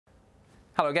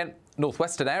Hello again.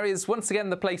 Northwestern areas, once again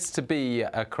the place to be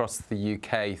across the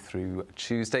UK through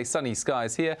Tuesday. Sunny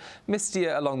skies here,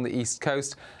 mistier along the east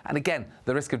coast, and again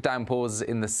the risk of downpours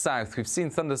in the south. We've seen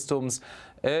thunderstorms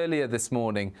earlier this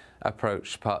morning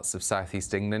approach parts of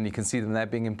southeast England. You can see them there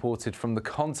being imported from the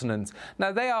continent.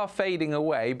 Now they are fading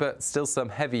away, but still some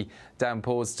heavy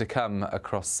downpours to come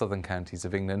across southern counties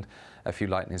of England. A few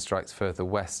lightning strikes further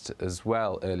west as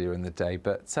well earlier in the day,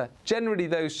 but generally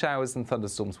those showers and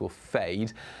thunderstorms will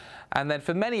fade. And then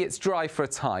for many it's dry for a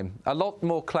time. A lot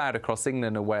more cloud across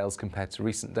England and Wales compared to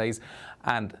recent days,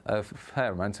 and a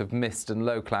fair amount of mist and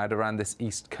low cloud around this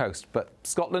east coast. But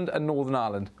Scotland and Northern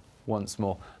Ireland, once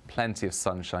more, plenty of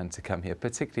sunshine to come here,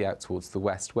 particularly out towards the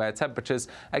west, where temperatures,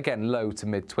 again, low to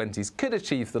mid-20s, could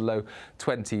achieve the low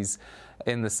 20s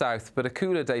in the south, but a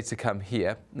cooler day to come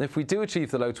here. If we do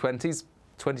achieve the low 20s,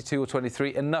 22 or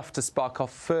 23, enough to spark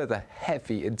off further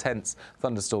heavy, intense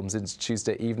thunderstorms into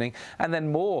Tuesday evening. And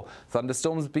then more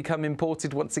thunderstorms become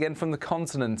imported once again from the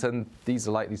continent, and these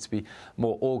are likely to be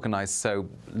more organised, so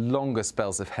longer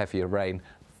spells of heavier rain,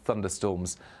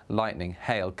 thunderstorms, lightning,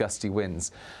 hail, gusty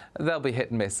winds. They'll be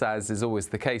hit and miss, as is always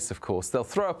the case, of course. They'll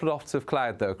throw up a lot of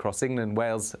cloud, though, across England,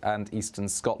 Wales and eastern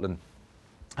Scotland.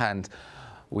 And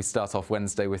we start off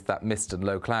Wednesday with that mist and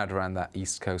low cloud around that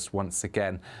east coast once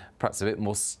again, perhaps a bit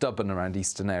more stubborn around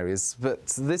eastern areas. But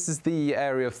this is the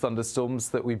area of thunderstorms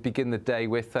that we begin the day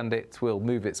with, and it will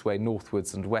move its way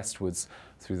northwards and westwards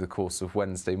through the course of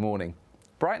Wednesday morning.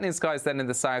 Brightening skies then in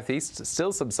the southeast,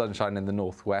 still some sunshine in the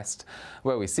northwest.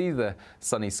 Where we see the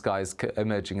sunny skies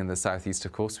emerging in the southeast,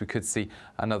 of course, we could see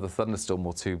another thunderstorm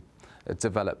or two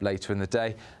develop later in the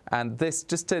day, and this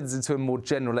just turns into a more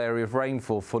general area of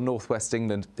rainfall for northwest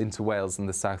England into Wales and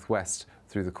the southwest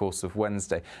through the course of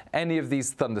Wednesday. Any of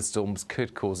these thunderstorms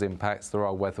could cause impacts. There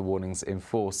are weather warnings in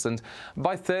force, and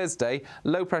by Thursday,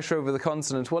 low pressure over the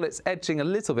continent, well, it's edging a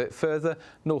little bit further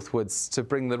northwards to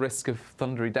bring the risk of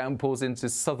thundery downpours into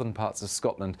southern parts of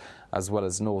Scotland as well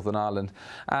as Northern Ireland.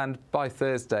 And by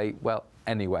Thursday, well,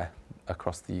 anywhere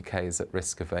across the UK is at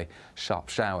risk of a sharp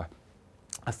shower,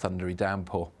 a thundery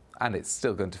downpour. And it's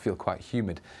still going to feel quite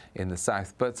humid in the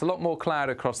south. But a lot more cloud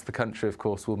across the country, of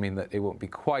course, will mean that it won't be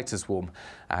quite as warm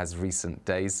as recent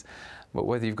days. But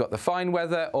whether you've got the fine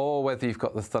weather or whether you've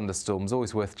got the thunderstorms,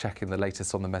 always worth checking the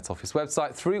latest on the Met Office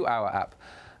website, through our app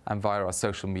and via our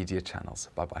social media channels.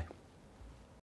 Bye-bye.